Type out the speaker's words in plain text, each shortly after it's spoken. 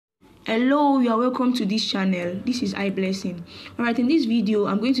Hello, you are welcome to this channel. This is iBlessing. Alright, in this video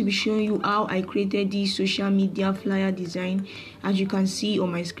I'm going to be showing you how I created this social media flyer design, as you can see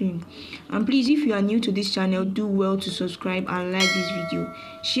on my screen. And please, if you are new to this channel, do well to subscribe and like this video,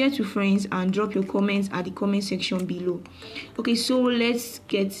 share to friends, and drop your comments at the comment section below. Okay, so let's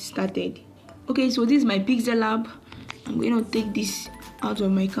get started. Okay, so this is my Pixellab. I'm going to take this out of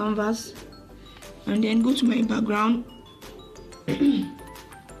my canvas and then go to my background.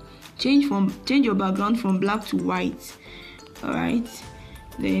 Change your background from black to white. All right,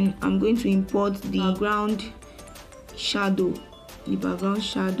 then I'm going to import the background shadow. Be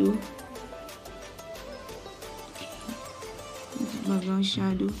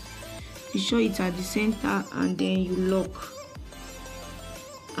sure it's at the center, and then you lock.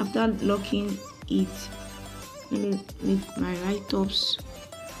 After locking it, let me make my write-ups.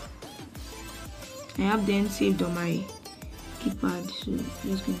 I have them saved on my keypad, so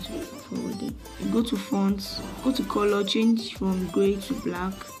just going to forward it. Go to fonts, go to color, change from gray to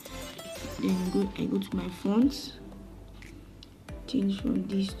black. Then I go to my fonts, change from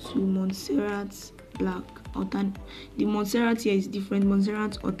this to Montserrat black. The Montserrat here is different.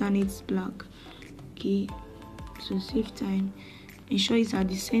 Montserrat alternates black. Okay, so save time, ensure it's at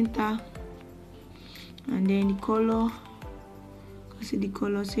the center, and then the color. See the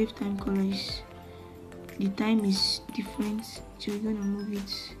color, save time color is, the time is different, so we're gonna move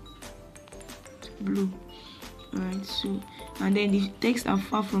it to blue. All right, so, and then the text are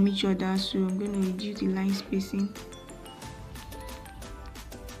far from each other, so I'm going to reduce the line spacing.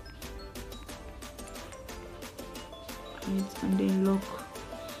 Right, and then lock.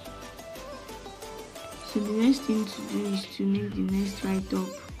 So the next thing to do is to make the next write-up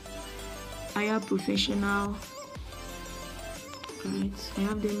hire professional. Right, I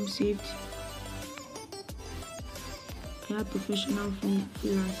have them saved. Professional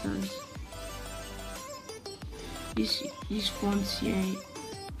freelancers. This font here,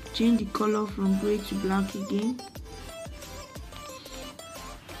 change the color from gray to black again.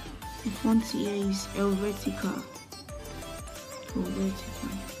 The font here is Helvetica.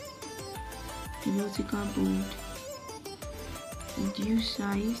 Helvetica bold. Reduce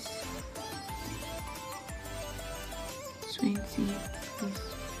size 20. Yes.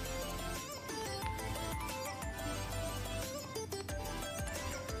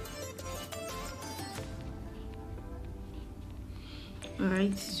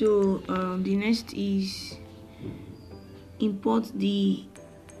 Alright, so the next is import the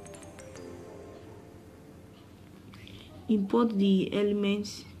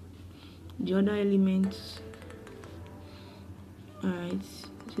elements, the other elements. Alright,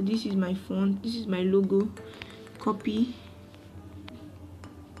 so this is my font, this is my logo. Copy,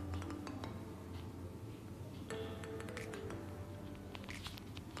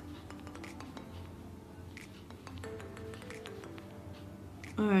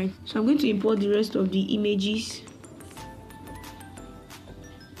 alright, so I'm going to import the rest of the images.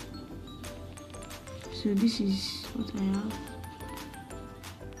 So this is what I have.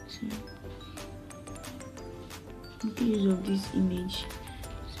 So make use of this image.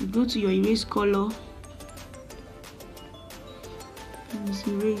 So go to your erase color, and it's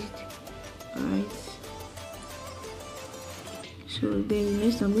erased. Alright, so then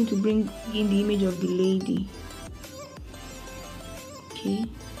next I'm going to bring in the image of the lady. Okay,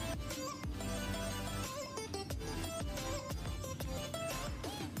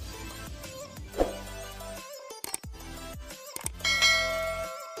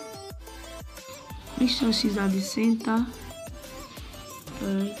 make sure she's at the center.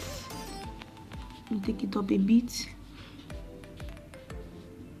 Alright, take it up a bit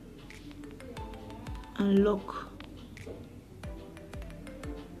and lock.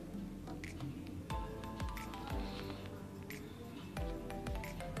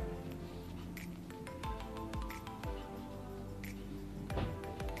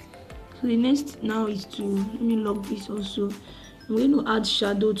 So the next now is to, let me lock this also. I'm going to add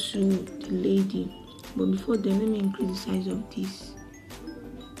shadow to the lady, but before then let me increase the size of this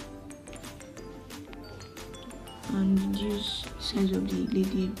and reduce the size of the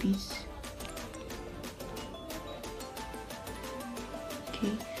lady a bit.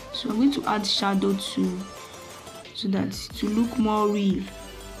 Okay, so I'm going to add shadow too, so that to look more real.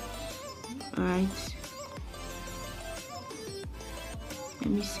 All right, let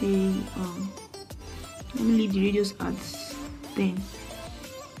me say let me leave the radius at 10.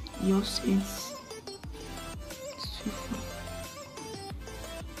 The offset is too far.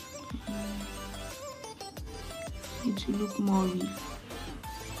 Need to look more real.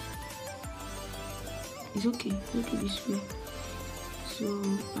 It's okay this way. So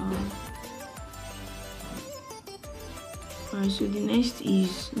alright, so the next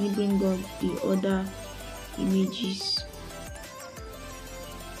is let me bring up the other images.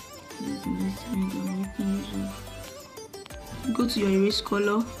 This is the next image I'm making use of. Go to your erase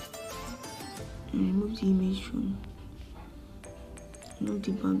color and remove the image from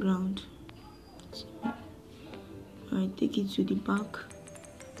the background. Alright, take it to the back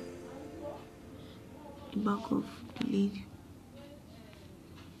of the lid,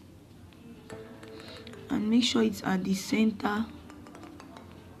 and make sure it's at the center.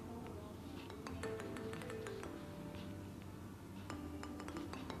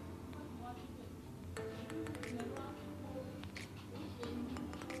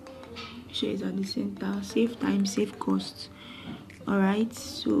 Make sure it's at the center. Save time, save costs. Alright,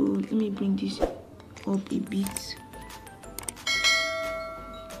 so let me bring this up a bit.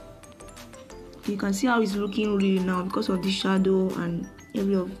 You can see how it's looking real now because of the shadow and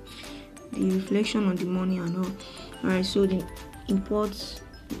every of the reflection on the money and all. Alright, so the import,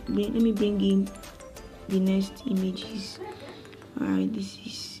 let me bring in the next images. Alright, this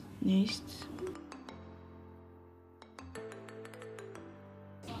is next.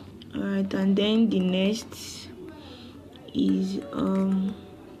 Alright, and then the next is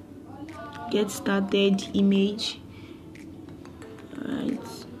get started image.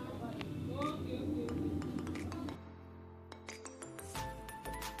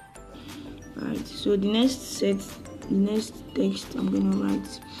 Alright, so the next text I'm gonna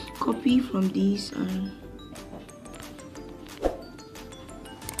write, copy from this and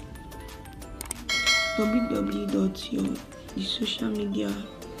the social media,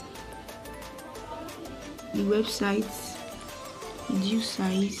 the website, reduce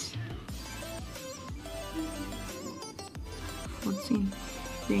size 14,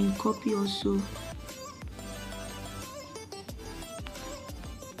 then copy also.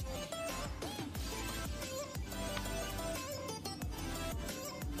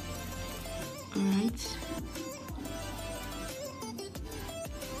 Alright,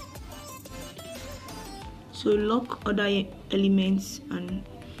 so lock other elements and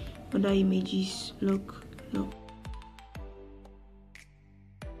other images, lock.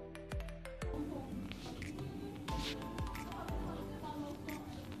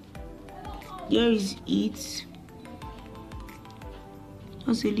 There is it.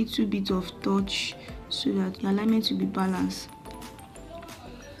 Just a little bit of touch so that the alignment will be balanced.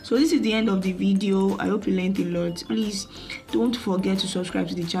 So this is the end of the video. I hope you learned a lot. Please don't forget to subscribe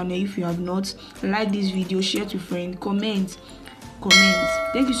to the channel if you have not. Like this video, share to friends, comment.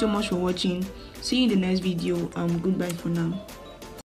 Thank you so much for watching. See you in the next video. Goodbye for now.